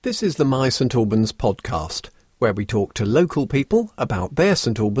This is the My St Albans podcast, where we talk to local people about their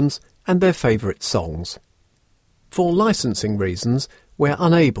St Albans and their favourite songs. For licensing reasons, we're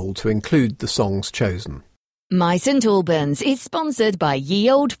unable to include the songs chosen. My St Albans is sponsored by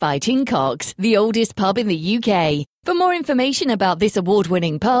Ye Old Fighting Cocks, the oldest pub in the UK. For more information about this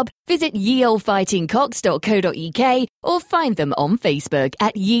award-winning pub, visit yeoldfightingcocks.co.uk or find them on Facebook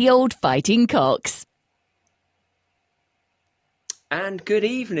at Ye Old Fighting Cocks. And good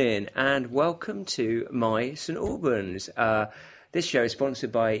evening and welcome to My St Albans. This show is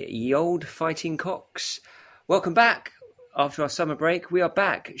sponsored by Ye Old Fighting Cocks. Welcome back. After our summer break, we are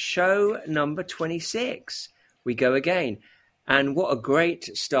back. Show number 26. We go again. And what a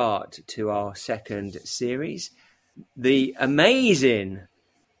great start to our second series. The amazing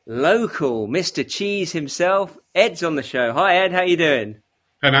local Mr. Cheese himself, Ed's on the show. Hi, Ed. How you doing?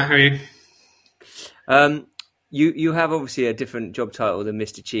 Hi, Matt. How are you? You have obviously a different job title than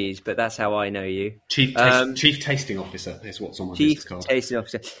Mr. Cheese, but that's how I know you. Chief Tasting Officer is what's on my business card. Chief Tasting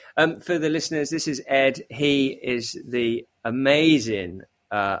Officer. For the listeners, this is Ed. He is the amazing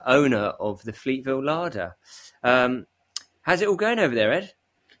owner of the Fleetville Larder. How's it all going over there, Ed?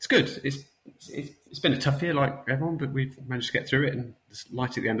 It's good. It's been a tough year like everyone, but we've managed to get through it, and there's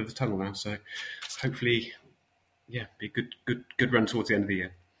light at the end of the tunnel now. So hopefully, be a good run towards the end of the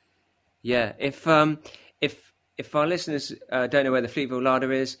year. Yeah. If our listeners don't know where the Fleetville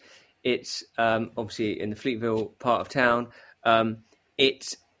Larder is, it's obviously in the Fleetville part of town. Oh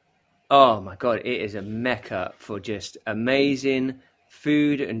my God, it is a mecca for just amazing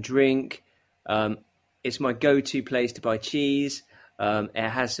food and drink. It's my go-to place to buy cheese. It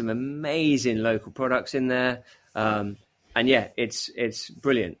has some amazing local products in there. It's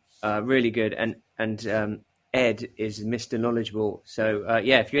brilliant, really good. And Ed is Mr. Knowledgeable. So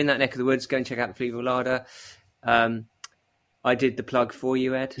if you're in that neck of the woods, go and check out the Fleetville Larder. I did the plug for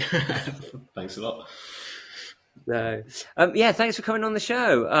you, Ed. Thanks a lot. So, thanks for coming on the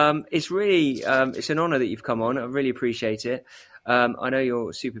show. It's really it's an honour that you've come on. I really appreciate it. I know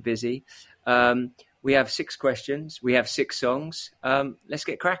you're super busy. We have 6 questions. We have 6 songs. Let's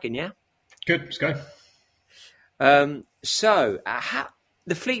get cracking, yeah? Good, let's go. The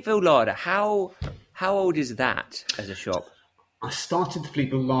Fleetville Larder, how old is that as a shop? I started the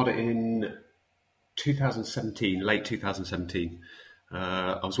Fleetville Larder in 2017, late 2017.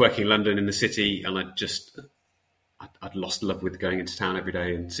 I was working in London in the city, and I'd lost love with going into town every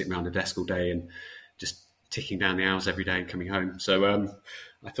day and sitting around a desk all day and just ticking down the hours every day and coming home. So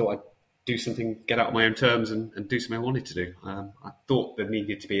I thought I'd do something, get out on my own terms and do something I wanted to do. I thought there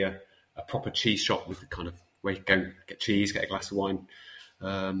needed to be a proper cheese shop with the kind of where you go and get cheese, get a glass of wine.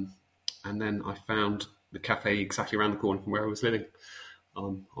 And then I found the cafe exactly around the corner from where I was living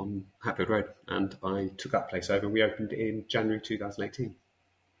on Hatfield Road. And I took that place over and we opened in January 2018.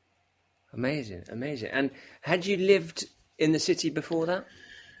 Amazing. And had you lived in the city before that?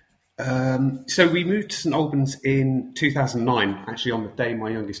 So we moved to St Albans in 2009, actually on the day my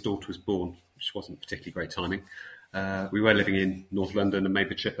youngest daughter was born, which wasn't particularly great timing. We were living in North London and made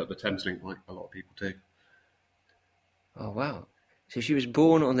the trip up the Thameslink like a lot of people do. Oh, wow. So she was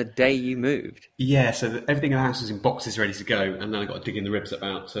born on the day you moved? Yeah, so everything in the house was in boxes ready to go, and then I got to dig in the ribs at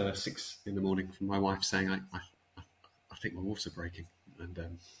about 6 in the morning from my wife saying, I think my wolves are breaking. And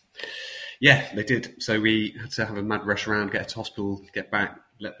they did. So we had to have a mad rush around, get to hospital, get back,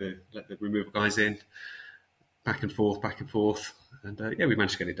 let the removal guys in, back and forth, and we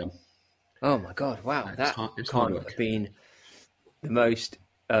managed to get it done. Oh my God! Wow, that can't have been the most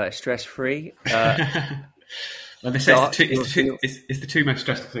stress-free. Well, they say it's the 2 most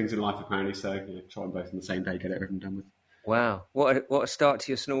stressful things in life, apparently. So try them both on the same day, get everything done with. Wow, what a start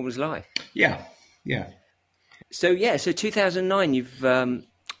to your St Albans life. Yeah. So 2009, you've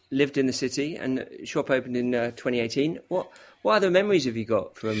lived in the city, and the shop opened in 2018. What other memories have you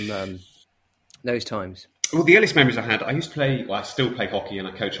got from those times? Well, the earliest memories I had, I still play hockey, and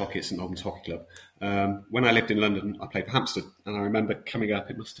I coach hockey at St Albans Hockey Club. When I lived in London, I played for Hampstead, and I remember coming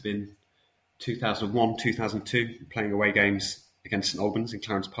up, it must have been 2001, 2002, playing away games against St Albans in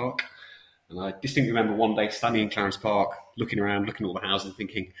Clarence Park. And I distinctly remember one day standing in Clarence Park, looking around, looking at all the houses and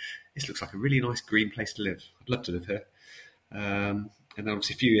thinking, this looks like a really nice green place to live. I'd love to live here. And then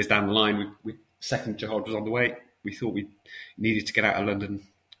obviously a few years down the line, second jihad was on the way. We thought we needed to get out of London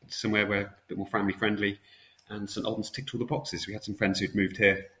somewhere where a bit more family friendly. And St Albans ticked all the boxes. We had some friends who'd moved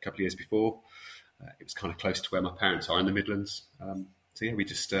here a couple of years before. It was kind of close to where my parents are in the Midlands. We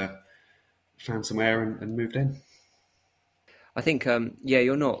just found somewhere and moved in. I think,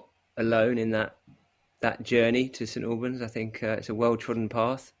 you're not alone in that journey to St Albans. I think it's a well-trodden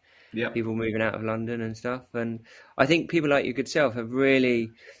path. people moving out of London and stuff. And I think people like your good self have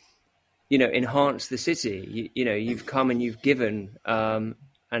really, enhanced the city. You've come and you've given, and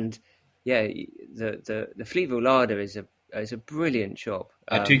yeah, the Fleetville Larder is a brilliant shop.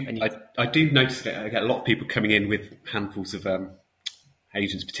 I do notice that I get a lot of people coming in with handfuls of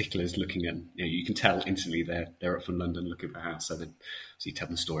agents, particulars, looking at. You can tell instantly they're up from London looking for a house. So you tell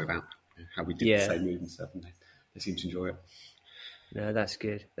them the story about how we did the same move and stuff, and they seem to enjoy it. No, that's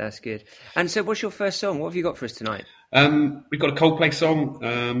good. That's good. And so, what's your first song? What have you got for us tonight? We've got a Coldplay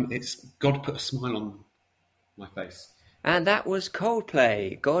song. It's "God Put a Smile on My Face." And that was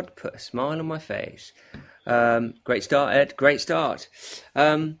Coldplay. God Put a Smile on My Face. Great start, Ed. Great start.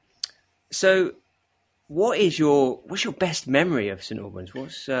 So, what's your best memory of St Albans?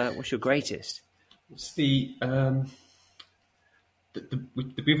 What's your greatest? What's we've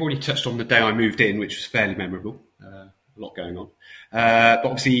already touched on the day I moved in, which was fairly memorable. A lot going on. But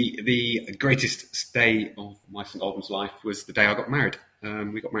obviously, the greatest day of my St Albans life was the day I got married.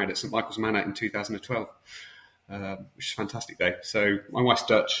 We got married at St Michael's Manor in 2012, which is a fantastic day. So my wife's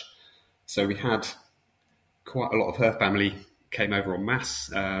Dutch, so we had quite a lot of her family came over en masse.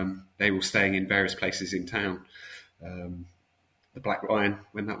 They were staying in various places in town. The Black Lion,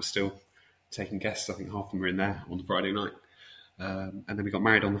 when that was still taking guests, I think half of them were in there on the Friday night. And then we got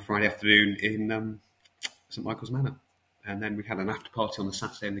married on the Friday afternoon in St Michael's Manor. And then we had an after party on the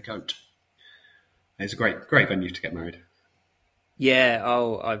Saturday in the Goat. It's a great venue to get married. Yeah,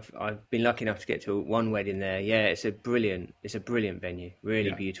 I've been lucky enough to get to one wedding there. Yeah, it's a brilliant venue.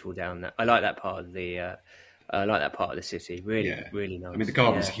 Really beautiful down there. I like that part of the city. Really, really nice. I mean, the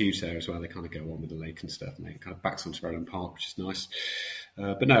gardens are huge there as well. They kind of go on with the lake and stuff, and they kind of backs onto Roland Park, which is nice.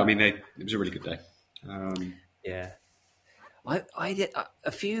 But no, I mean, it was a really good day. Yeah. I did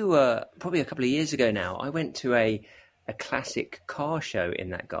probably a couple of years ago now. I went to a classic car show in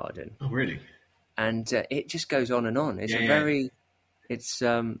that garden. Oh, really? And it just goes on and on. It's it's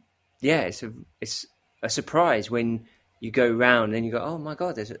a surprise when you go round and you go, oh my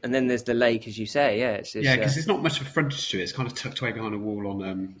God! And then there's the lake, as you say. Yeah, because there's not much of a frontage to it. It's kind of tucked away behind a wall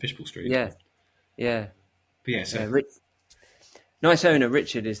on Fishpool Street. Yeah. But yeah, so nice owner.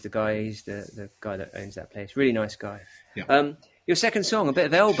 Richard is the guy. He's the guy that owns that place. Really nice guy. Yeah. Your second song, a bit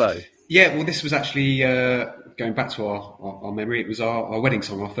of Elbow. Yeah, well, this was actually going back to our memory. It was our wedding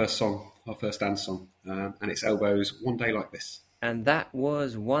song, our first dance song, and it's Elbow's "One Day Like This." And that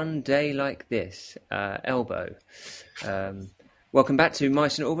was "One Day Like This," Elbow. Welcome back to My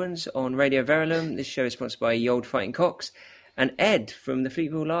St Albans on Radio Verulam. This show is sponsored by Ye Olde Fighting Cocks, and Ed from the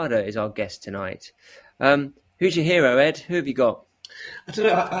Fleetville Larder is our guest tonight. Who's your hero, Ed? Who have you got? I don't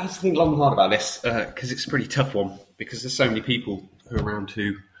know. I have to think long and hard about this because it's a pretty tough one. Because there's so many people who are around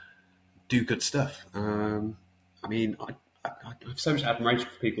who do good stuff. I mean, I have so much admiration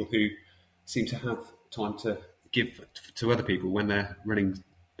for people who seem to have time to give to other people when they're running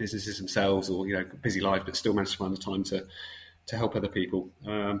businesses themselves or busy lives, but still manage to find the time to help other people.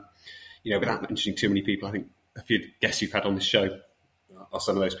 Without mentioning too many people, I think a few guests you've had on this show are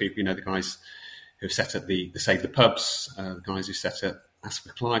some of those people. The guys who have set up the Save the Pubs, the guys who set up Ask for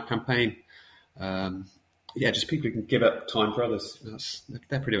Clive campaign. Just people who can give up time for others.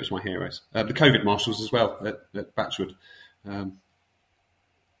 They're pretty much my heroes. The COVID marshals as well at Batchwood. I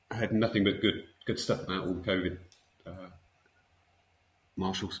heard nothing but good stuff about all the COVID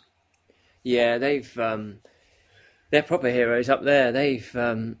marshals. Yeah, they're proper heroes up there. They've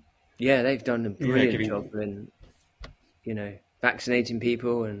done a brilliant job in vaccinating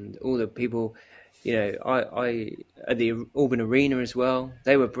people and all the people. I at the Auburn Arena as well.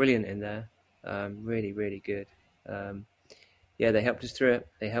 They were brilliant in there. Really, really good. They helped us through it.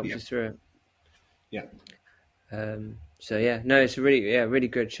 Yeah. It's a really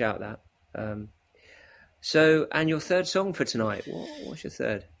good shout that. And your third song for tonight, what's your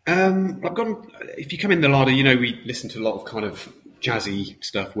third? I've gone. If you come in the Larder, we listen to a lot of kind of jazzy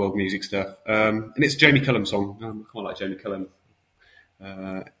stuff, world music stuff, and it's a Jamie Cullum song. I quite like Jamie Cullum.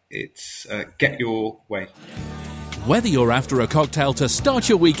 It's Get Your Way. Whether you're after a cocktail to start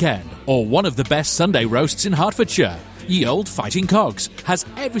your weekend or one of the best Sunday roasts in Hertfordshire, Ye Olde Fighting Cocks has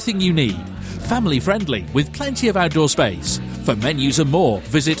everything you need. Family friendly with plenty of outdoor space. For menus and more,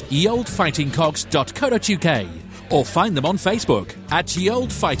 visit yeoldefightingcocks.co.uk or find them on Facebook at Ye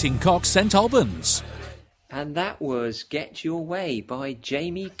Olde Fighting Cocks St Albans. And that was Get Your Way by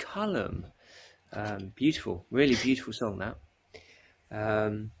Jamie Cullum. Beautiful, really beautiful song that.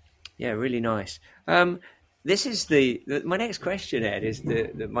 Really nice. This is my next question, Ed, is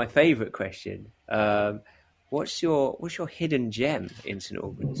my favourite question. What's your hidden gem in St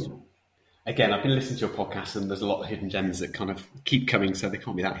Albans? A again, I've been listening to your podcast, and there's a lot of hidden gems that kind of keep coming, so they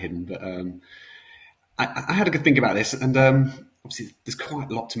can't be that hidden. But I had a good think about this, and obviously there's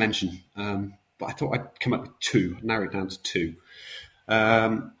quite a lot to mention. But I thought I'd come up with two. I'd narrow it down to two.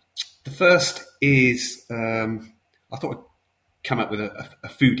 The first is I thought I'd come up with a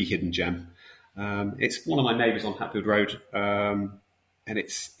foodie hidden gem. It's one of my neighbours on Hatfield Road, and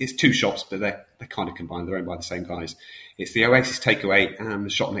it's two shops, but they're kind of combined. They're owned by the same guys. It's the Oasis Takeaway and the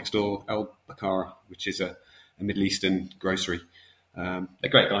shop next door, El Bakara, which is a Middle Eastern grocery. They're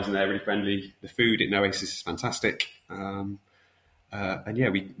great guys in there, really friendly. The food at Oasis is fantastic. And yeah,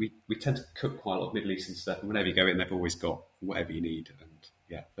 we tend to cook quite a lot of Middle Eastern stuff, and whenever you go in, they've always got whatever you need. And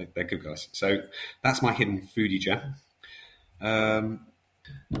yeah, they're good guys. So that's my hidden foodie gem.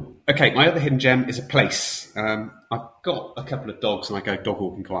 Okay, my other hidden gem is a place. I've got a couple of dogs, and I go dog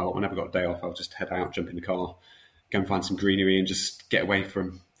walking quite a lot. Whenever I've got a day off, I'll just head out, jump in the car, go and find some greenery, and just get away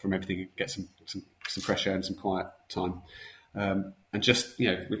from everything, and get some fresh air and some quiet time. And just,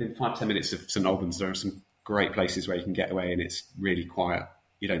 within 5-10 minutes of St Albans, there are some great places where you can get away, and it's really quiet.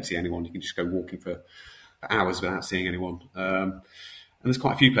 You don't see anyone. You can just go walking for hours without seeing anyone. And there's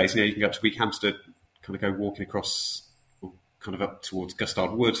quite a few places. You can go up to Week Hampstead, kind of go walking across, kind of up towards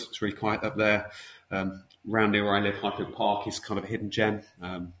Gustard Wood. It's really quiet up there. Round near where I live, Highfield Park is kind of a hidden gem.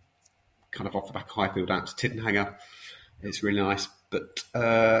 Kind of off the back of Highfield out to Tittenhanger. It's really nice. But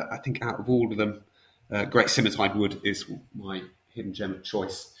I think out of all of them, Great Simmertide Wood is my hidden gem of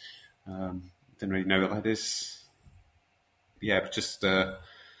choice. Don't really know what that is. Yeah, but just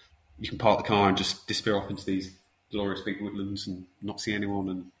you can park the car and just disappear off into these glorious big woodlands and not see anyone,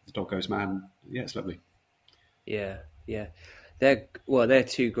 and the dog goes mad. And, yeah, it's lovely. Yeah. They're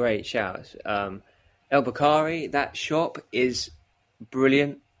two great shouts. El Bakari, that shop is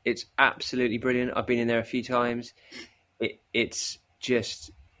brilliant. It's absolutely brilliant. I've been in there a few times. It's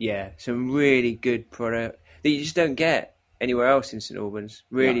just, some really good product that you just don't get anywhere else in St Albans.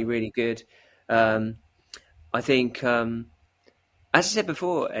 Really good. I think, as I said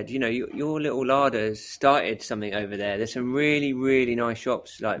before, Ed, your little Larder's started something over there. There's some really, really nice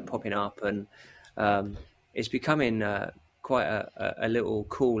shops like popping up, and it's becoming quite a little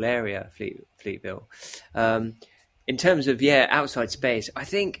cool area, Fleetville. In terms of outside space, I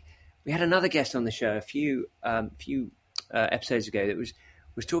think we had another guest on the show a few episodes ago that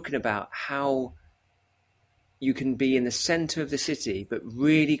was talking about how you can be in the centre of the city, but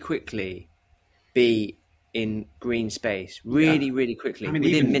really quickly be in green space, really quickly,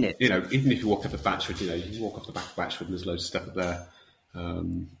 within minutes. Even if you walk up at Batchwood, you can walk off the back of Batchwood, and there's loads of stuff up there.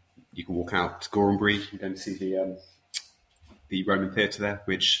 You can walk out to Gorhambury and go and see the Roman Theatre there,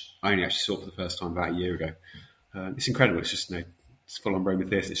 which I only actually saw for the first time about a year ago. It's incredible. It's just it's full on Roman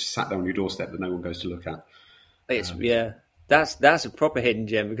Theatre. It's just sat there on your doorstep that no one goes to look at. That's a proper hidden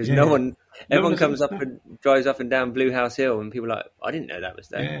gem, because everyone comes up and drives up and down Blue House Hill, and people are like, I didn't know that was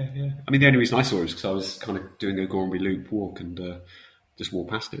there. Yeah. I mean, the only reason I saw it was because I was kind of doing a Gorhambury Loop walk and just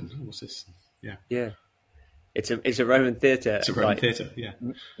walked past it. And, what's this? Yeah. It's a Roman theatre. It's a Roman theatre, yeah.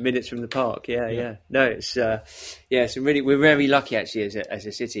 Minutes from the park, yeah. No, it's we're very lucky actually as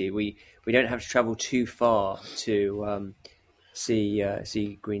a city. We don't have to travel too far to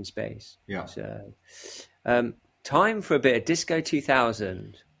see green space. Yeah. So, time for a bit of Disco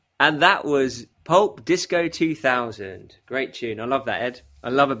 2000, and that was Pulp Disco 2000. Great tune. I love that, Ed. I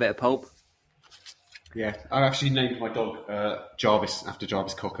love a bit of Pulp. Yeah, I actually named my dog Jarvis after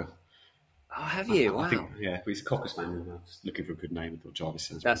Jarvis Cocker. Oh, have you? Wow. I think, he's a Cocker Spaniel. I was looking for a good name. I thought Jarvis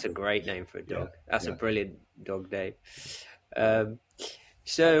sounds That's a great name for a dog. Yeah. That's a brilliant dog name.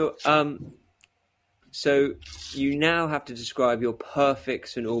 So you now have to describe your perfect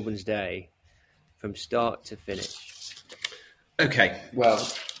St Albans day from start to finish. Okay, well,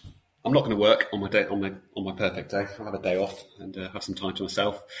 I'm not going to work on my day on my perfect day. I'll have a day off and have some time to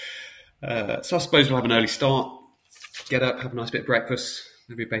myself. So I suppose we'll have an early start. Get up, have a nice bit of breakfast.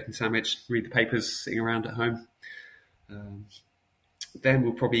 Maybe a bacon sandwich, read the papers, sitting around at home. Then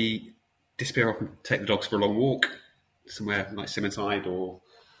we'll probably disappear off and take the dogs for a long walk, somewhere like Simonside or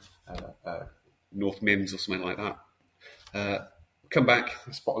North Mims or something like that. Come back,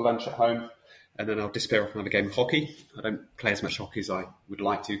 spot a lunch at home, and then I'll disappear off and have a game of hockey. I don't play as much hockey as I would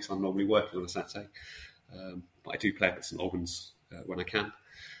like to, because I'm normally working on a Saturday. But I do play up at St Albans when I can.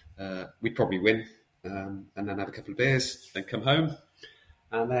 We'd probably win, and then have a couple of beers, then come home.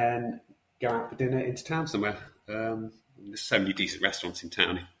 And then go out for dinner into town somewhere. There's so many decent restaurants in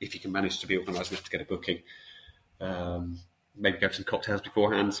town, if you can manage to be organised enough to get a booking. Maybe go for some cocktails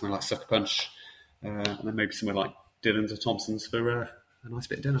beforehand, somewhere like Sucker Punch. And then maybe somewhere like Dillon's or Thompson's for a nice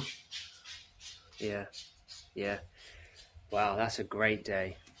bit of dinner. Yeah. Wow, that's a great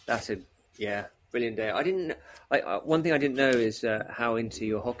day. Yeah, brilliant day. One thing I didn't know is how into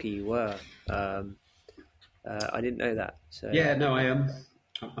your hockey you were. I didn't know that. So Yeah, no, I'm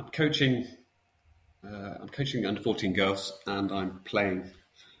coaching. I'm coaching under 14 girls, and I'm playing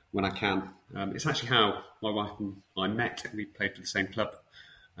when I can. It's actually how my wife and I met. We played for the same club.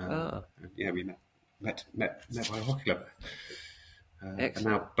 Yeah, we met by a hockey club. And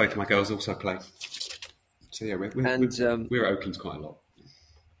now both of my girls also play. So yeah, we're at Oaklands quite a lot.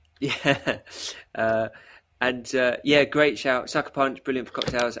 Yeah, great shout. Sucker Punch, brilliant for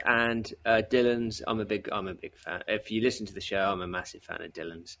cocktails, and Dylan's. I'm a big fan. If you listen to the show, I'm a massive fan of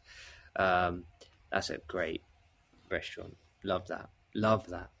Dylan's. That's a great restaurant. Love that.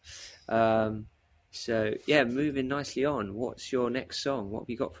 So yeah, moving nicely on. What's your next song? What have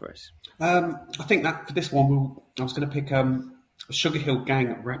you got for us? I think that for this one, I was going to pick Sugar Hill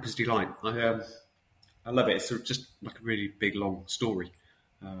Gang, Rapper's Delight. I love it. It's sort of just like a really big, long story.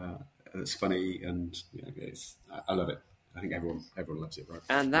 It's funny, and I love it. I think everyone loves it, right?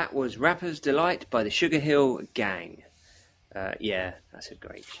 And that was Rapper's Delight by the Sugar Hill Gang. Yeah, that's a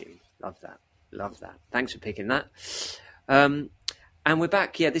great tune. Love that. Thanks for picking that. And we're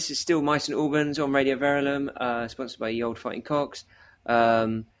back. Yeah, this is still Mice and Albans on Radio Verulam, sponsored by Ye Olde Fighting Cocks.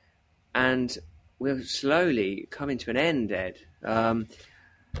 And we're slowly coming to an end, Ed.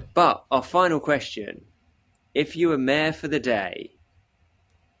 But our final question, if you were mayor for the day,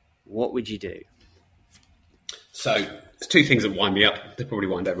 what would you do? So there's two things that wind me up. They probably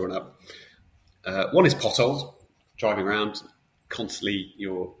wind everyone up. One is potholes. Driving around, constantly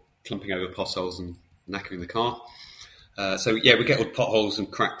you're clumping over potholes and knackering the car. So yeah, we get all the potholes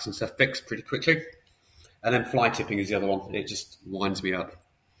and cracks and stuff fixed pretty quickly. And then fly tipping is the other one. It just winds me up.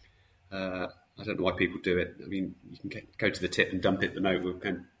 I don't know why people do it. I mean, you can go to the tip and dump it, but no, we'll go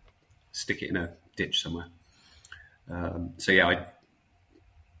and stick it in a ditch somewhere. So yeah, I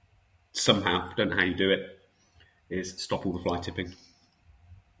somehow, don't know how you do it, is stop all the fly tipping.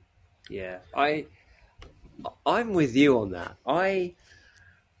 Yeah, I'm with you on that. I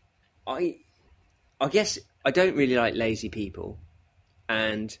guess I don't really like lazy people,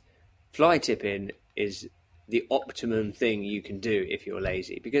 and fly tipping is the optimum thing you can do if you're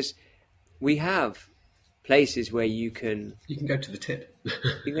lazy, because we have places where you can go to the tip. You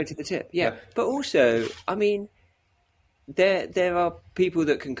can go to the tip, yeah. But also, I mean, there are people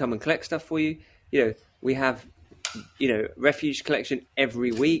that can come and collect stuff for you. You know, we have, refuge collection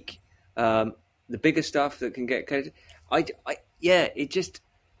every week. The bigger stuff that can get collected. I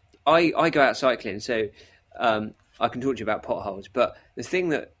go out cycling, so I can talk to you about potholes. But the thing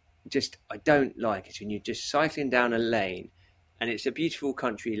that just I don't like is when you're just cycling down a lane, and it's a beautiful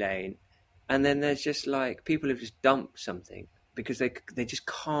country lane, and then there's just like people have just dumped something because they just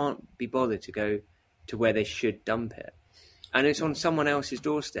can't be bothered to go to where they should dump it, and it's on someone else's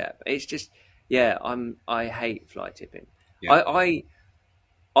doorstep. It's just I hate fly tipping. Yeah.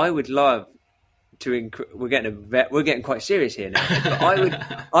 I would love to. We're getting quite serious here now. But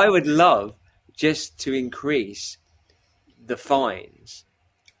I would love just to increase the fines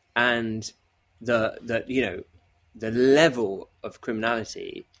and the level of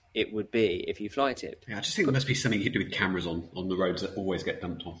criminality it would be if you fly tip. Yeah, I just think there must be something you could do with cameras on the roads that always get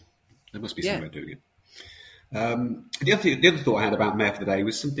dumped on. There must be some way of doing it. The other thought I had about Mayor for the Day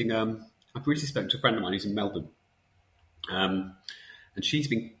was something. I've recently spoken to a friend of mine who's in Melbourne, and she's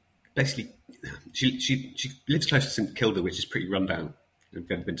been basically she lives close to St Kilda, which is pretty run down. I've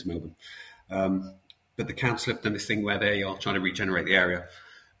never been to Melbourne, but the council have done this thing where they are trying to regenerate the area,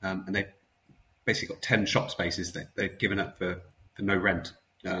 and they've basically got 10 shop spaces that they've given up for no rent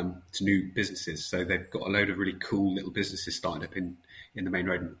to new businesses. So they've got a load of really cool little businesses started up in the main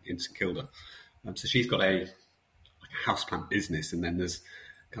road in St Kilda. So she's got a houseplant business, and then there's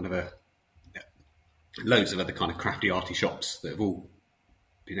kind of loads of other kind of crafty, arty shops that have all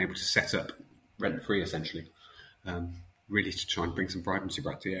been able to set up rent-free, essentially, really to try and bring some vibrancy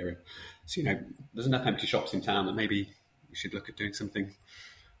back to the area. So, there's enough empty shops in town that maybe we should look at doing something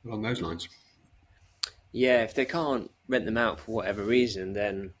along those lines. Yeah, if they can't rent them out for whatever reason,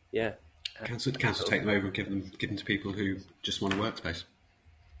 then, yeah. Council take them over and give them to people who just want a workspace.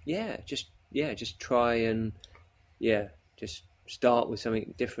 Just try and, just start with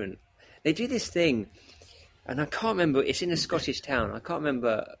something different. They do this thing, and I can't remember, it's in a Scottish town. I can't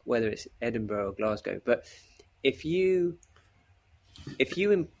remember whether it's Edinburgh or Glasgow, but if you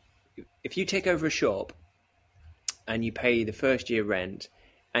take over a shop and you pay the first year rent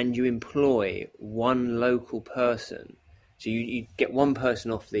and you employ one local person, so you get one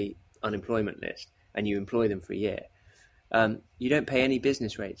person off the unemployment list and you employ them for a year, you don't pay any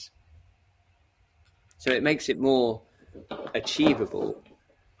business rates. So it makes it more achievable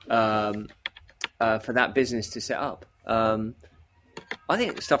for that business to set up. I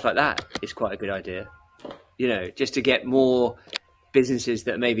think stuff like that is quite a good idea. You know, just to get more businesses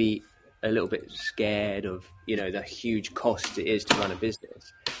that may be a little bit scared of, you know, the huge cost it is to run a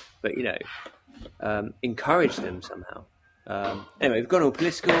business, but, you know, encourage them somehow. Anyway, we've gone all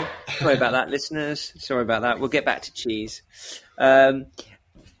political. Sorry about that, listeners. Sorry about that. We'll get back to cheese. Yeah,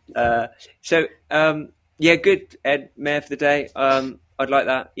 good, Ed, Mayor for the day. I'd like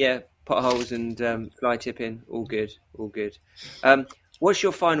that. Yeah, potholes and fly tipping, all good, all good. What's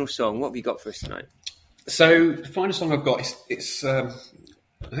your final song? What have you got for us tonight? So the final song I've got it's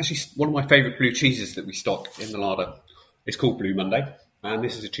actually one of my favourite blue cheeses that we stock in the larder. It's called Blue Monday, and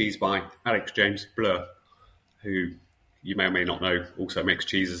this is a cheese by Alex James Blur, who you may or may not know also makes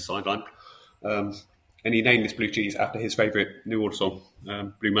cheese as a sideline. And he named this blue cheese after his favourite New Order song,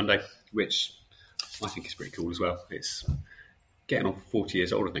 Blue Monday, which I think is pretty cool as well. It's getting on 40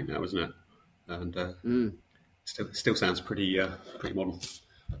 years old, I think now, isn't it? And still sounds pretty modern.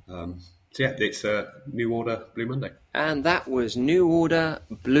 So yeah, it's New Order Blue Monday. And that was New Order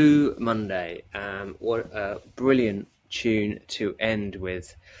Blue Monday. What a brilliant tune to end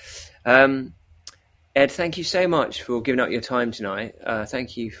with. Ed, thank you so much for giving up your time tonight.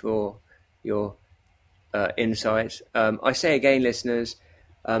 Thank you for your insights. I say again, listeners,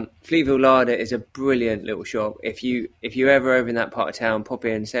 Fleetwood Larder is a brilliant little shop. If you're ever over in that part of town, pop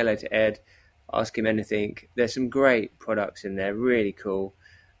in, say hello to Ed, ask him anything. There's some great products in there, really cool.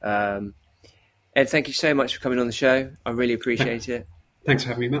 Ed, thank you so much for coming on the show. I really appreciate it. Thanks for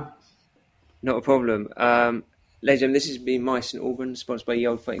having me, Matt. Not a problem. Ladies and gentlemen, this has been My St Albans, sponsored by Ye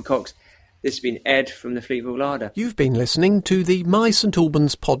Olde Fighting Cocks. This has been Ed from the Fleetwood Larder. You've been listening to the My St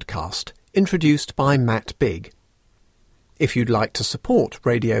Albans podcast, introduced by Matt Bigg. If you'd like to support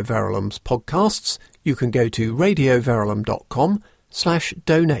Radio Verulam's podcasts, you can go to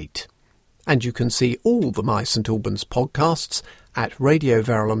radioverulam.com/donate. And you can see all the My St Albans podcasts at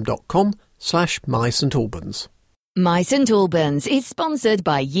radioverulam.com/My St Albans. My St Albans is sponsored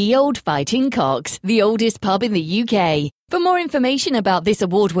by Ye Olde Fighting Cocks, the oldest pub in the UK. For more information about this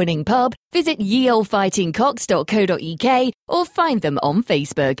award-winning pub, visit yeoldefightingcocks.co.uk or find them on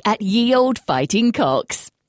Facebook at Ye Olde Fighting Cocks.